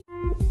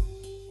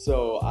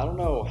So, I don't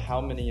know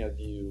how many of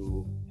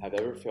you have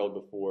ever failed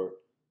before,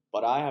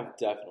 but I have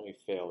definitely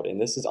failed. And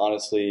this is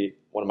honestly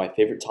one of my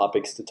favorite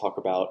topics to talk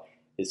about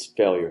is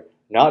failure.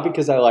 Not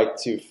because I like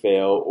to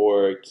fail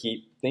or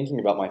keep thinking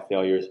about my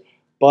failures,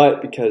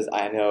 but because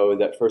I know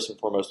that first and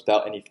foremost,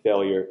 without any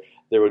failure,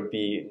 there would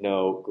be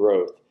no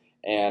growth.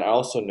 And I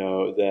also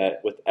know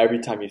that with every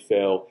time you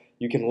fail,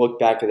 you can look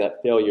back at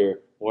that failure,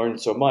 learn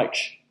so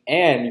much,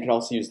 and you can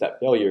also use that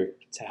failure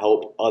to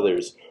help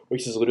others,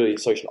 which is literally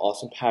such an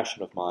awesome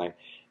passion of mine.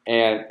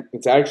 And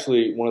it's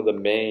actually one of the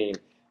main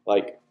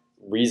like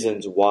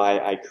reasons why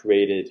I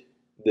created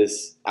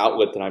this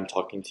outlet that I'm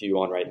talking to you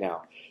on right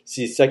now.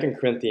 See, 2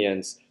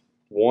 Corinthians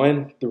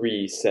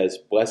 1:3 says,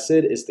 "Blessed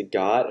is the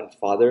God and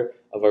Father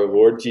of our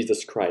Lord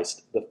Jesus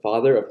Christ, the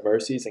Father of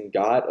mercies and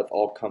God of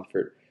all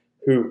comfort,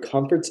 who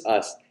comforts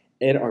us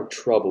in our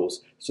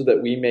troubles, so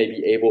that we may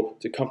be able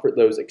to comfort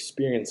those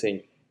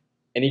experiencing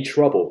any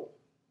trouble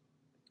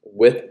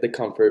with the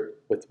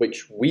comfort with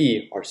which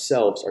we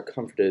ourselves are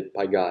comforted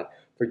by God.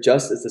 For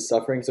just as the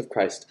sufferings of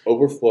Christ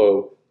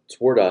overflow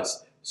toward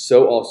us,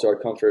 so also our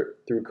comfort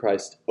through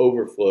Christ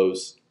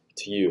overflows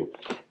to you."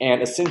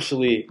 And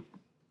essentially,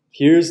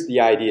 here's the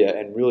idea,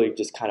 and really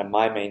just kind of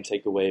my main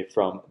takeaway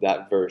from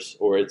that verse,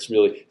 or it's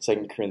really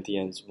 2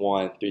 Corinthians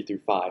 1:3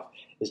 through 5.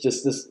 It's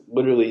just this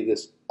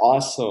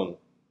awesome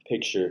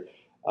picture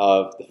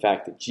of the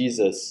fact that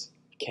Jesus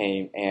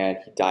came and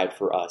he died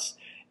for us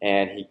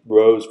and he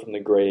rose from the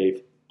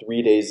grave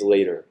 3 days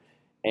later.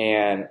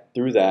 And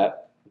through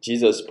that,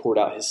 Jesus poured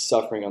out his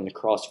suffering on the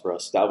cross for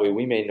us. That way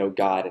we may know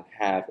God and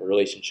have a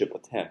relationship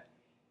with him.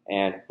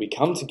 And we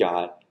come to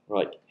God, we're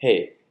like,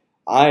 hey,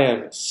 I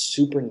am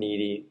super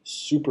needy,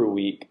 super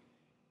weak.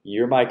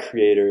 You're my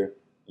creator.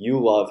 You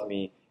love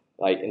me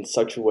like in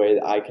such a way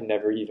that I can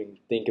never even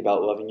think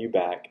about loving you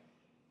back.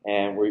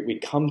 And we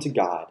come to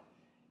God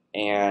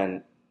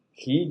and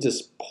he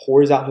just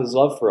pours out his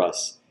love for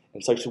us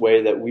in such a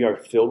way that we are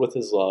filled with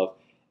his love.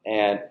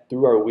 And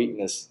through our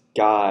weakness,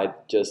 God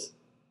just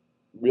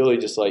really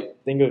just like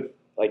think of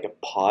like a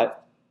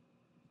pot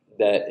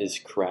that is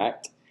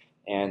cracked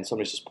and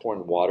somebody's just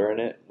pouring water in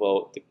it.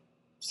 Well,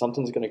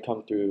 something's going to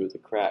come through the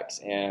cracks.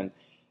 And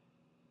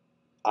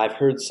I've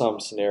heard some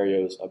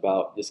scenarios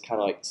about just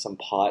kind of like some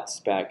pots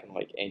back in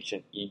like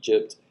ancient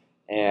Egypt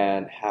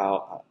and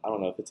how, I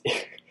don't know if it's,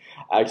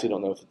 I actually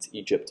don't know if it's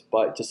Egypt,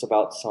 but just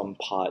about some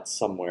pots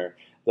somewhere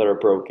that are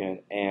broken,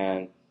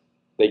 and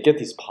they get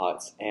these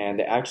pots and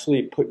they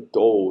actually put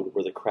gold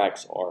where the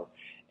cracks are.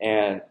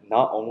 And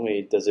not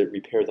only does it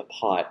repair the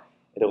pot,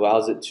 it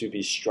allows it to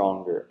be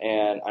stronger.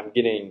 And I'm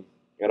getting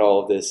at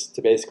all of this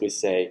to basically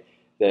say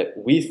that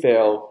we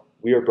fail,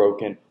 we are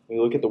broken. When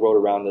we look at the world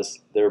around us,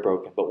 they're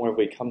broken. But when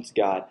we come to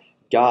God,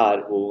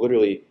 God will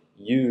literally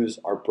use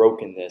our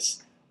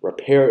brokenness,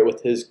 repair it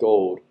with his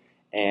gold,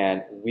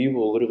 and we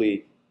will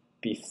literally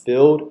be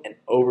filled and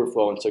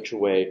overflow in such a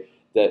way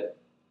that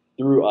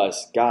through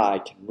us,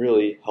 God can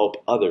really help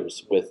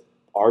others with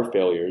our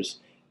failures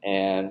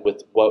and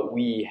with what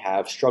we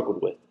have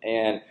struggled with.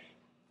 And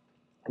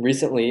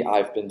recently,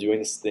 I've been doing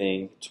this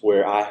thing to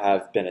where I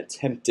have been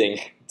attempting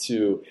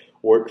to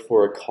work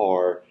for a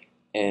car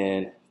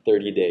in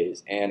 30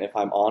 days. And if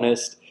I'm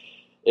honest,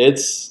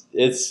 it's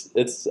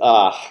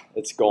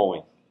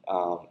going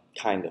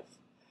kind of.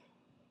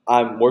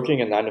 I'm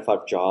working a 9 to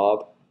 5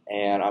 job,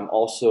 and I'm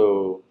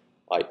also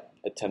like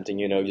attempting,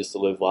 just to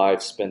live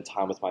life, spend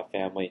time with my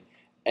family,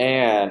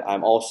 and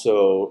I'm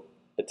also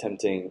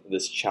attempting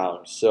this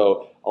challenge.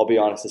 So I'll be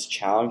honest, this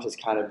challenge has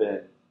kind of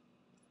been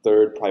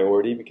third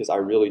priority because I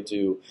really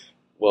do,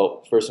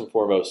 well, first and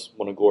foremost,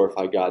 want to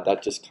glorify God.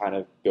 That just kind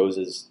of goes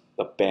as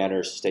the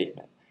banner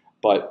statement.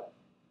 But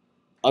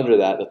under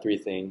that, the three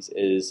things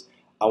is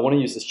I want to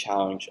use this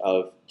challenge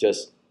of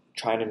just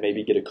trying to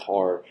maybe get a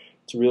car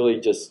to really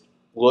just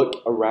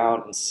look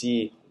around and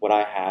see what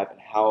I have and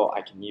how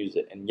I can use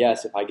it. And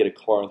yes, if I get a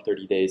car in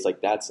 30 days,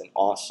 like that's an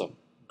awesome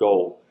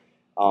goal.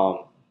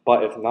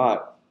 But if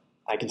not,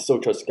 I can still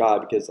trust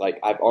God because like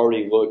I've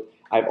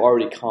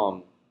already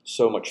come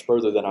so much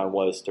further than I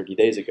was 30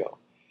 days ago.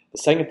 The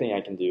second thing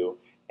I can do,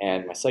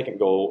 and my second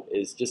goal,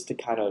 is just to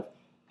kind of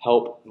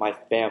help my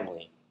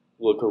family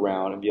look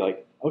around and be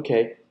like,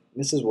 okay,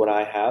 this is what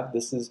I have.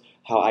 This is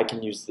how I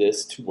can use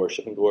this to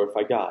worship and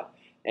glorify God.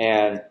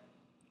 And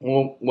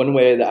one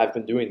way that I've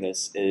been doing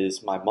this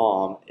is my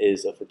mom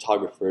is a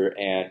photographer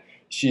and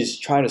she's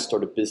trying to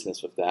start a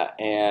business with that.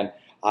 And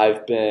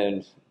I've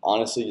been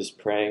honestly just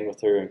praying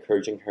with her,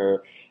 encouraging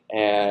her,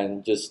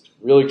 and just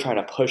really trying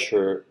to push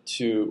her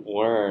to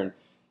learn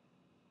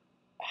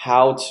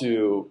how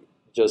to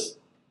just,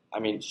 I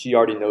mean, she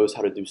already knows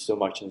how to do so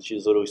much and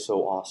she's literally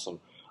so awesome.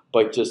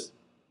 But just,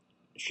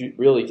 she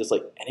really just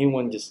like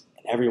everyone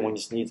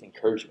just needs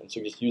encouragement.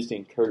 So just use the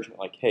encouragement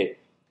like, hey,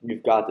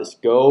 you've got this.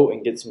 Go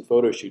and get some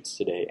photo shoots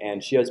today.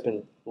 And she has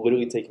been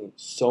literally taking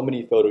so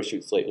many photo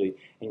shoots lately,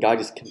 and God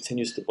just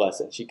continues to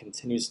bless it. And she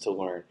continues to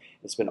learn.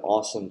 It's been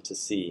awesome to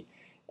see.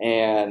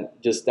 And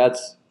just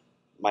that's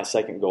my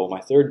second goal.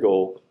 My third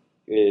goal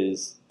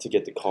is to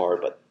get the car,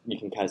 but you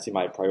can kind of see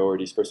my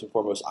priorities. First and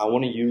foremost, I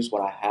want to use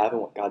what I have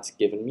and what God's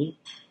given me.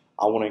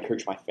 I want to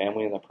encourage my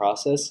family in the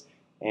process.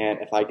 And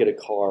if I get a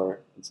car,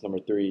 it's number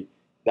 3.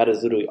 That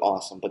is literally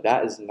awesome. But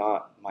that is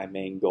not my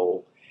main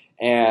goal.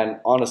 And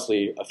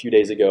honestly, a few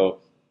days ago,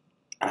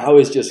 I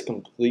was just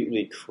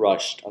completely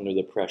crushed under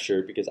the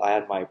pressure because I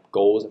had my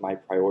goals and my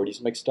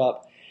priorities mixed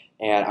up.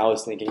 And I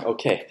was thinking,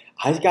 okay,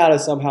 I gotta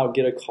somehow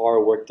get a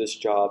car, work this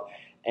job,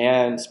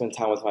 and spend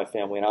time with my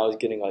family. And I was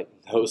getting like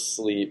no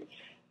sleep.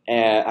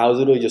 And I was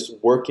literally just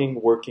working.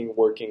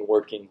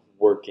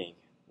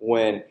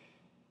 When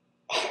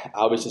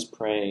I was just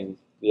praying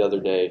the other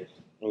day,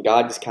 and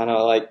God just kind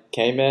of like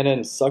came in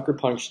and sucker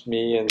punched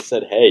me and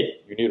said, hey,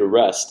 you need a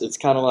rest. It's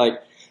kind of like,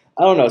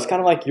 I don't know, it's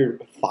kind of like you're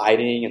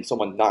fighting and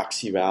someone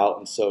knocks you out.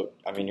 And so,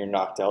 I mean, you're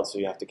knocked out, so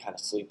you have to kind of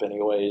sleep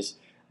anyways.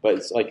 But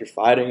it's like you're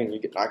fighting and you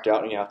get knocked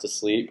out and you have to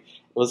sleep.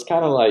 It was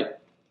kind of like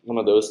one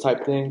of those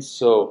type things.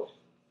 So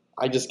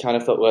I just kind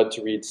of felt led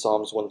to read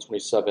Psalms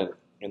 127,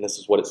 and this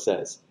is what it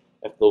says.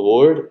 If the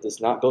Lord does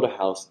not build a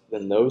house,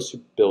 then those who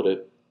build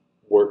it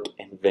work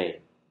in vain.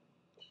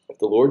 If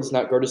the Lord does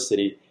not guard a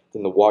city,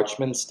 then the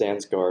watchman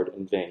stands guard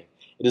in vain.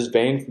 It is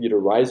vain for you to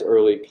rise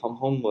early, come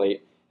home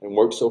late, and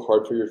work so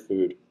hard for your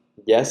food.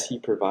 Yes, he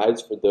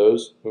provides for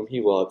those whom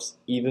he loves,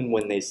 even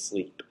when they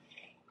sleep.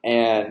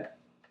 And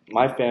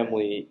my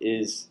family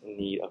is in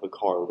need of a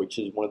car, which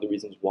is one of the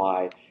reasons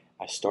why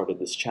I started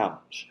this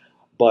challenge.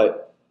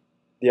 But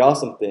the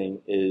awesome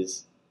thing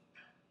is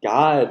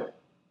God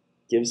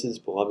gives his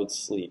beloved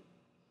sleep.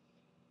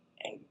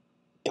 And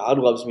God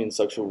loves me in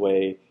such a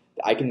way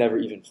that I can never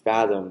even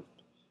fathom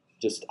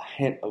just a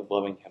hint of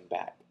loving him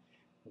back.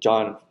 1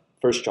 John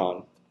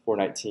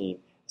 4:19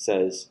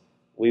 says,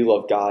 we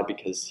love God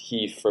because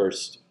he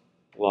first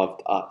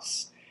loved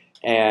us.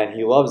 And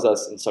he loves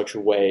us in such a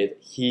way that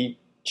he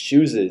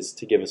chooses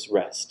to give us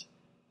rest.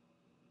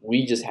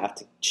 We just have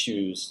to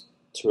choose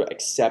to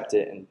accept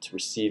it and to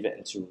receive it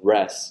and to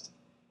rest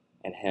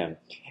in him.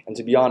 And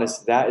to be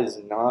honest, that is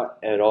not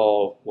at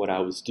all what I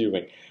was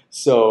doing.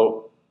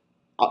 So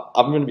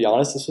I'm going to be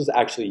honest, this was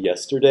actually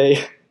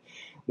yesterday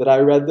that I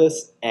read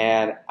this,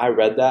 and I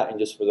read that, and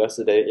just for the rest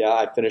of the day, yeah,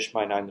 I finished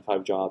my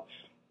 9-to-5 job.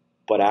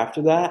 But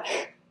after that,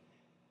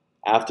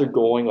 after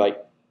going like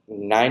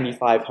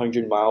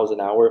 9,500 miles an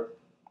hour,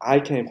 I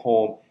came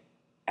home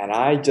and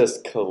I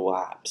just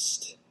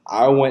collapsed.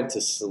 I went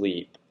to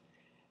sleep,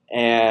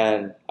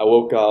 and I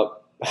woke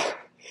up,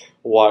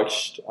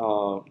 watched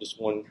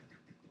just one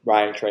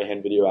Ryan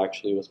Trahan video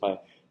actually with my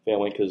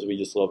family because we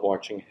just love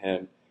watching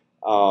him.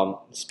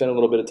 Spent a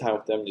little bit of time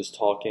with them just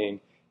talking,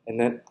 and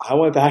then I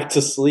went back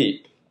to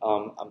sleep.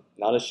 I'm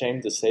not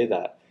ashamed to say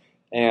that.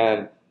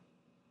 And it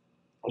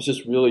was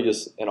just really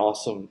just an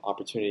awesome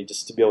opportunity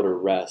just to be able to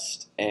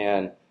rest.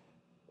 And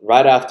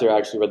right after I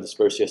actually read this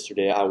verse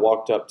yesterday, I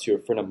walked up to a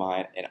friend of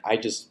mine and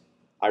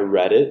I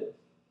read it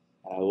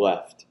and I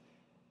left.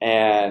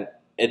 And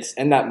it's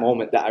in that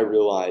moment that I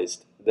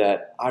realized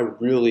that I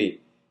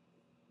really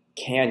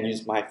can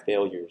use my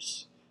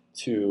failures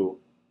to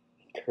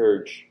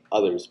encourage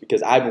others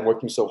because I've been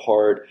working so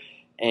hard,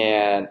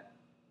 and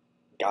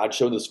God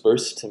showed this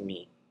verse to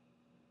me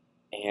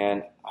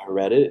and I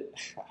read it,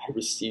 I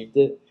received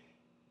it,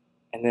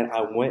 and then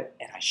I went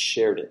and I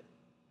shared it,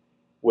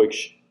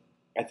 which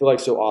I feel like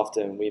so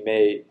often we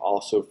may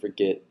also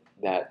forget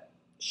that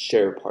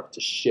share part,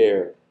 to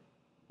share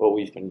what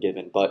we've been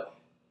given. But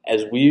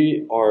as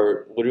we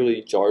are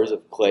literally jars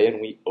of clay and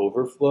we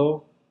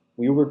overflow,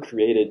 we were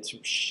created to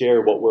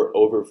share what we're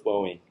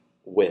overflowing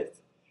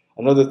with.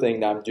 Another thing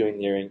that I'm doing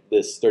during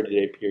this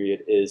 30-day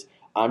period is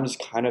I'm just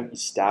kind of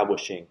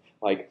establishing,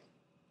 like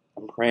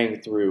I'm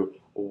praying through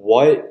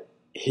what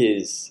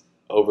is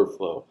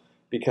overflow.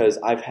 Because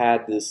I've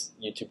had this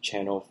YouTube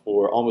channel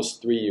for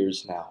almost 3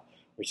 years now,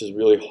 which is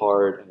really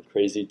hard and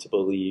crazy to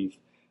believe.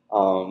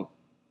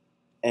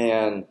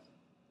 And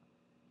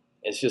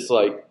it's just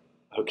like,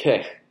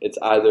 okay, it's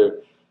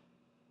either,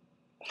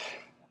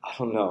 I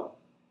don't know.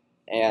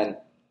 And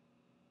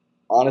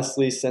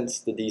honestly, since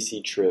the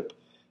DC trip,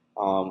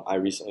 I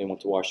recently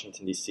went to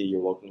Washington, D.C.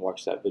 You're welcome to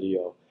watch that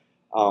video.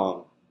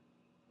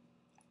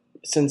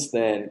 Since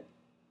then,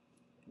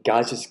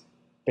 God's just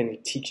been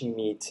teaching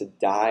me to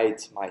die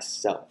to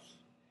myself.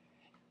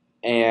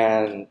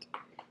 And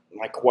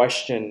my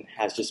question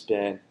has just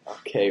been,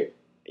 okay,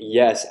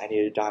 yes, I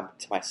need to die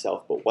to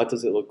myself, but what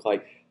does it look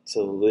like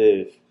to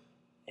live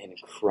in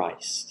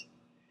Christ?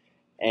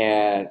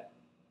 And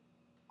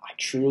I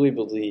truly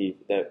believe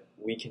that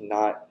we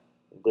cannot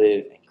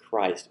live in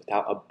Christ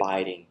without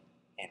abiding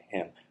in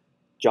him.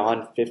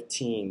 John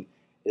 15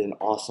 is an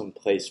awesome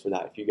place for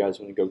that if you guys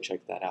want to go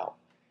check that out.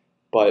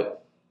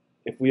 But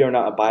if we are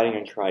not abiding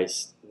in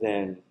Christ,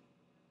 then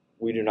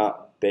we do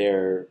not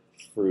bear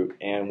fruit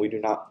and we do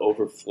not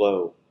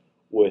overflow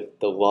with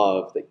the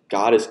love that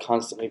God is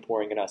constantly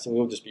pouring in us. And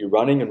we will just be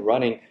running and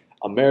running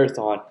a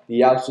marathon,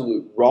 the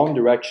absolute wrong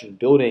direction,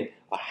 building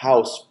a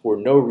house for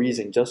no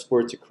reason, just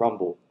for it to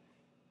crumble,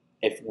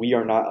 if we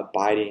are not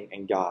abiding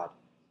in God.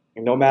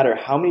 And no matter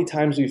how many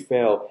times we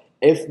fail,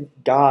 if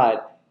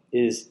God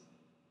is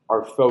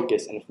our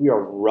focus and if we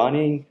are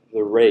running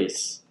the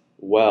race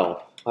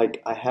well,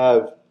 like I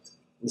have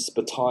this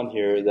baton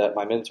here that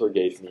my mentor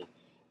gave me,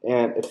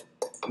 and if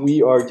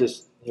we are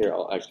just here,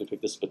 I'll actually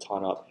pick this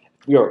baton up.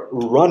 If we are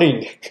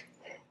running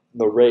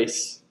the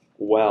race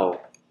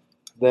well,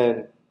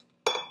 then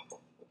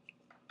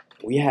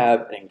we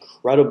have an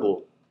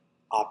incredible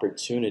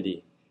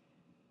opportunity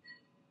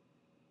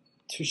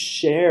to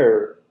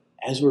share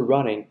as we're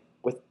running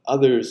with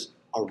others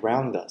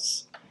around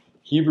us.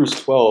 Hebrews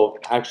 12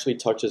 actually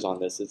touches on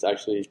this. It's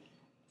actually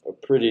a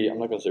pretty, I'm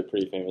not going to say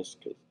pretty famous,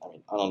 because,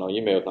 I don't know,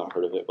 you may have not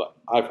heard of it, but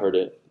I've heard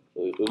it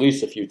at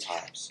least a few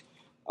times.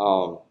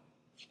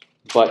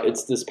 But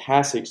it's this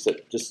passage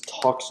that just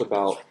talks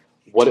about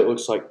what it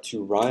looks like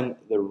to run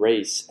the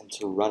race and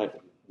to run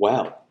it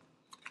well.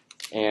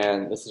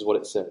 And this is what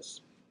it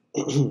says.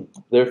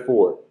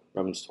 Therefore,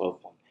 Romans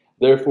 12:1.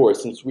 Therefore,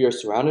 since we are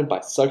surrounded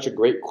by such a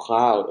great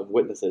cloud of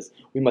witnesses,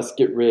 we must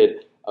get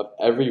rid of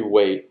every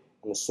weight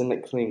and the sin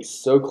that clings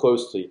so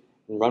closely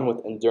and run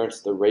with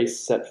endurance the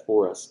race set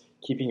for us,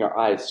 keeping our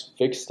eyes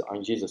fixed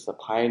on Jesus, the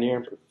pioneer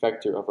and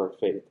perfecter of our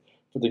faith.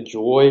 For the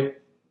joy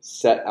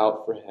set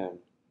out for him,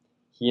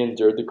 he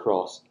endured the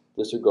cross,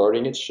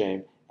 disregarding its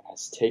shame, and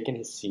has taken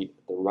his seat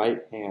at the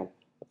right hand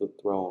of the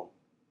throne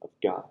of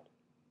God.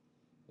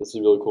 This is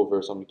a really cool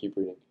verse. I'm going to keep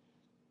reading.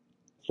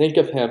 Think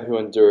of him who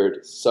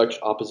endured such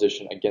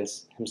opposition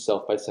against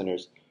himself by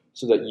sinners,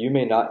 so that you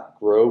may not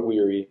grow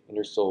weary in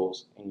your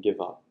souls and give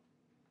up.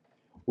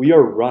 We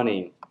are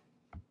running,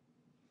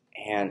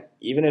 and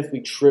even if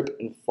we trip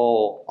and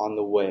fall on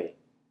the way,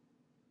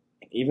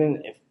 and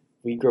even if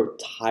we grow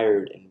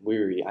tired and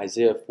weary,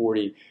 Isaiah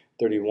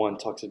 40:31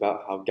 talks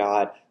about how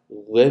God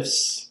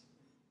lifts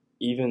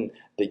even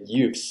the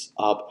youths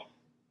up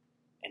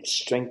and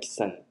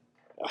strengthens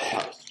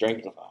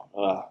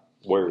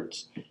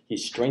words. He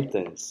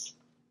strengthens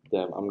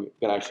them. I'm going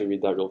to actually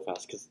read that real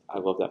fast because I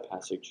love that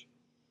passage.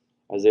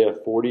 Isaiah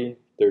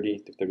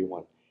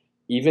 40:30-31.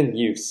 Even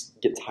youths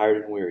get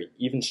tired and weary.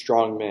 Even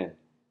strong men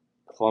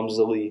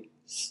clumsily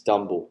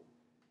stumble.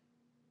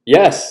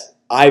 Yes,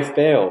 I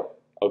fail.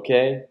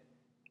 Okay?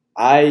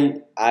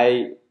 I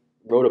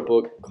wrote a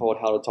book called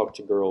How to Talk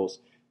to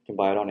Girls. You can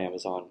buy it on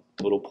Amazon.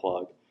 Little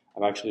plug.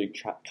 I'm actually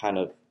kind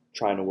of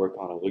trying to work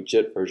on a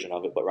legit version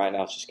of it, but right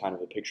now it's just kind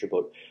of a picture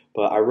book.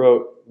 But I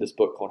wrote this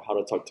book called How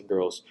to Talk to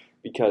Girls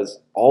because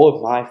all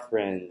of my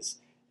friends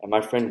and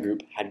my friend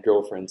group had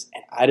girlfriends,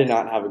 and I did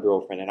not have a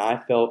girlfriend, and I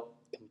felt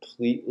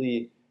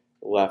completely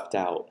left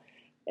out.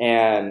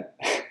 And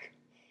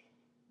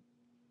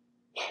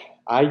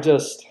I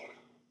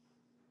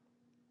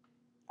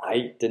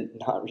did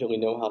not really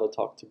know how to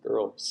talk to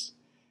girls,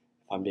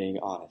 if I'm being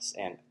honest,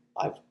 and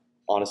I've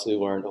honestly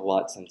learned a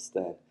lot since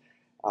then.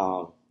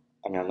 I'm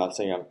not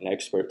saying I'm an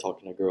expert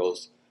talking to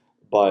girls,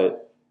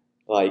 but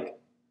like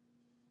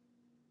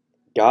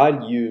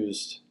God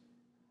used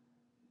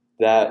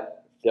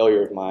that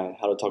failure of mine,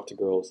 how to talk to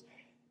girls,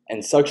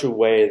 in such a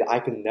way that I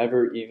could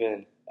never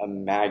even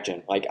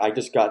imagine. Like I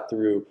just got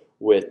through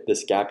with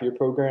this gap year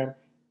program,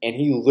 and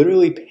he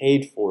literally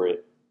paid for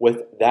it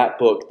with that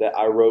book that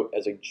I wrote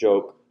as a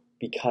joke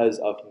because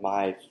of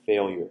my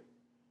failure.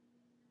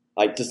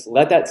 Like just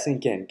let that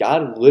sink in.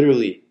 God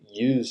literally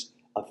used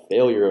a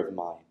failure of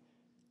mine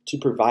to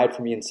provide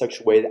for me in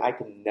such a way that I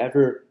could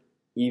never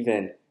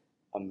even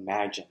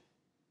imagine.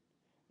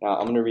 Now,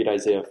 I'm going to read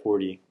Isaiah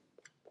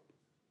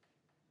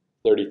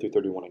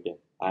 40:30-31 again.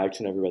 I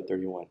actually never read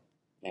 31,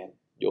 and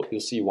you'll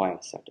see why in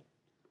a second.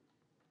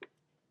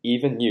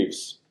 Even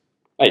youths,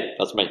 hey,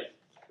 that's me.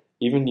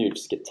 Even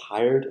youths get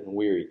tired and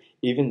weary.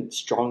 Even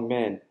strong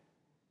men,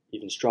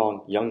 even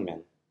strong young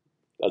men,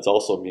 that's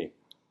also me,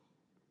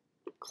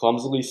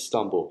 clumsily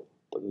stumble.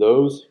 But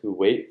those who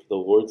wait for the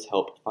Lord's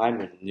help find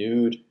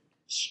renewed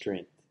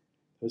strength.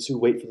 Those who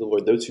wait for the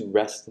Lord, those who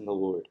rest in the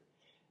Lord.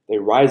 They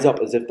rise up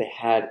as if they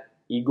had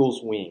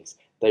eagle's wings.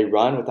 They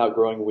run without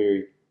growing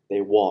weary.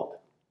 They walk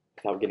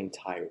without getting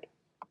tired.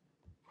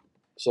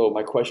 So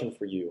my question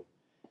for you,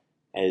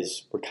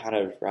 as we're kind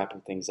of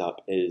wrapping things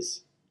up,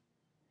 is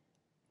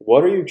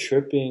what are you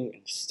tripping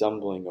and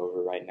stumbling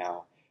over right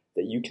now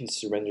that you can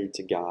surrender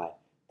to God,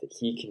 that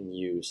he can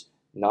use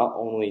not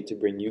only to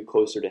bring you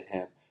closer to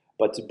him,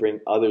 but to bring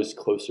others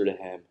closer to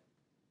him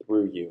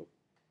through you,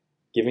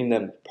 giving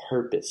them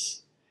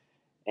purpose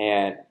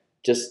and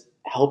just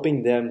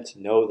helping them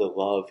to know the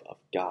love of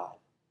God.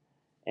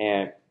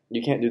 And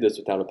you can't do this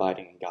without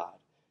abiding in God.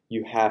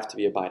 You have to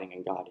be abiding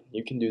in God.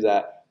 You can do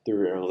that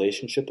through a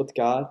relationship with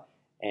God,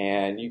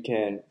 and you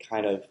can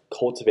kind of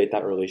cultivate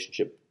that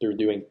relationship through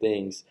doing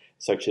things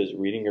such as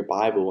reading your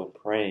Bible and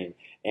praying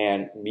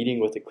and meeting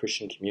with a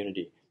Christian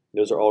community.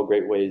 Those are all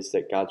great ways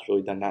that God's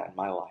really done that in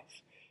my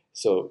life.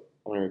 So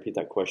I'm going to repeat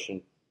that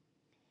question.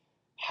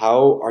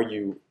 How are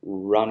you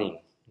running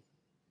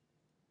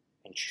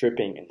and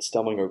tripping and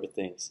stumbling over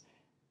things?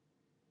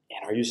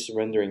 And are you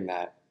surrendering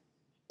that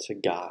to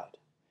God?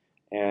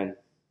 And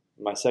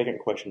my second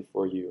question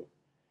for you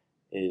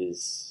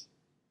is,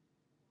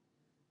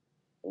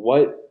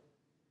 what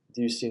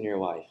do you see in your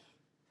life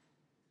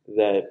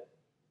that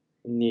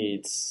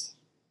needs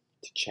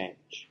to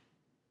change?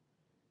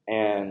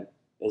 And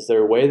is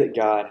there a way that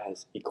God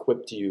has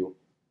equipped you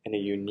in a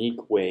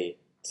unique way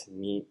to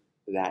meet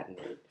that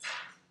need?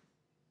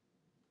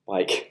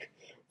 Like,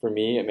 for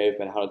me, it may have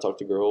been how to talk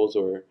to girls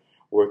or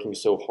working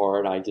so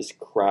hard I just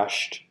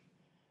crashed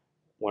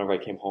whenever I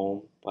came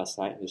home last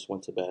night and just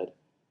went to bed.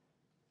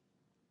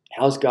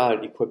 How's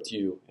God equipped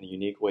you in a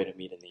unique way to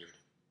meet a need?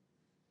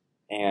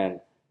 And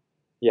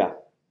yeah,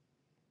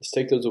 let's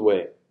take those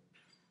away.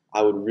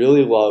 I would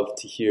really love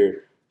to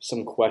hear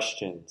some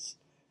questions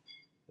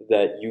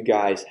that you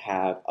guys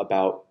have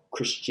about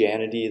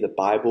Christianity, the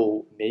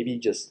Bible, maybe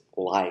just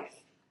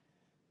life.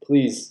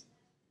 Please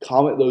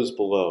comment those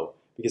below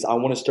because I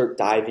want to start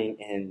diving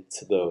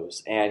into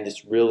those and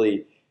just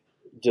really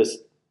just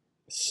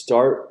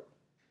start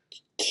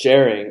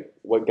sharing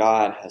what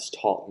God has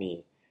taught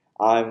me.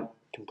 I'm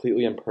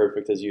completely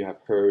imperfect, as you have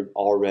heard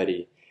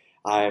already.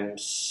 I'm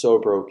so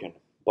broken,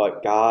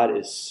 but God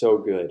is so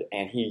good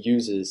and He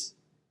uses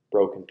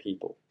broken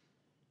people.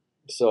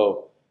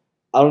 So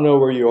I don't know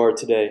where you are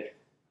today.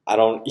 I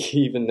don't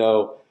even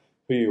know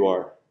who you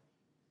are,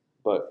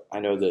 but I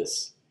know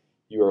this.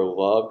 You are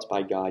loved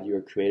by God. You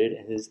are created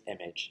in His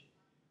image,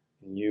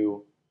 and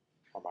you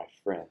are my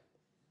friend.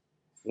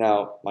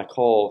 Now, my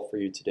call for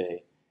you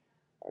today,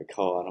 I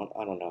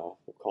don't know.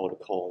 We'll call it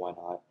a call, why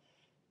not?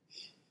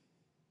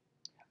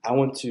 I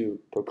want to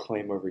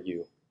proclaim over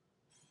you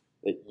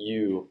that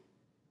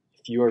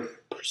if you are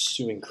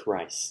pursuing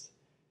Christ,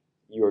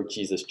 you are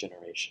Jesus'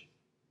 generation.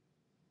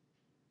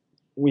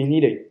 We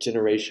need a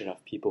generation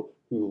of people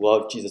who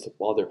love Jesus with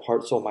all their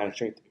heart, soul, mind, and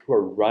strength, who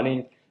are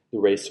running the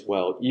race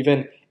well,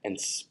 even in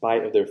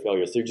spite of their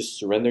failures. They're just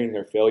surrendering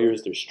their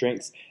failures, their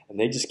strengths, and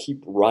they just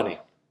keep running.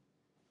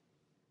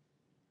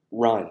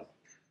 Run,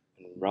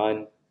 and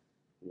run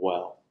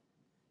well.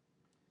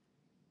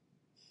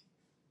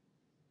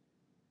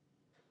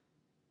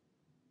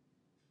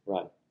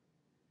 Run.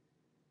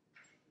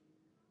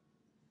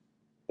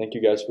 Thank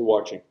you guys for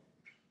watching.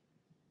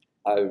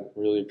 I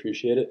really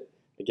appreciate it.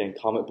 Again,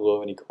 comment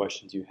below any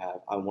questions you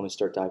have. I want to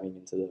start diving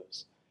into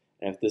those.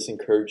 And if this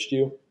encouraged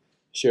you,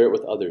 share it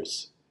with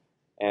others.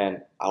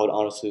 And I would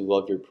honestly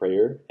love your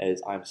prayer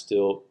as I'm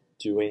still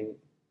doing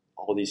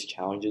all these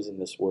challenges in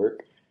this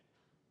work.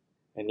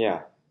 And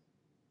yeah,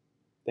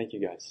 thank you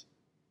guys.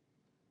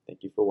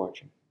 Thank you for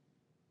watching.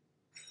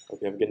 Hope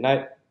you have a good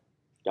night.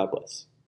 God bless.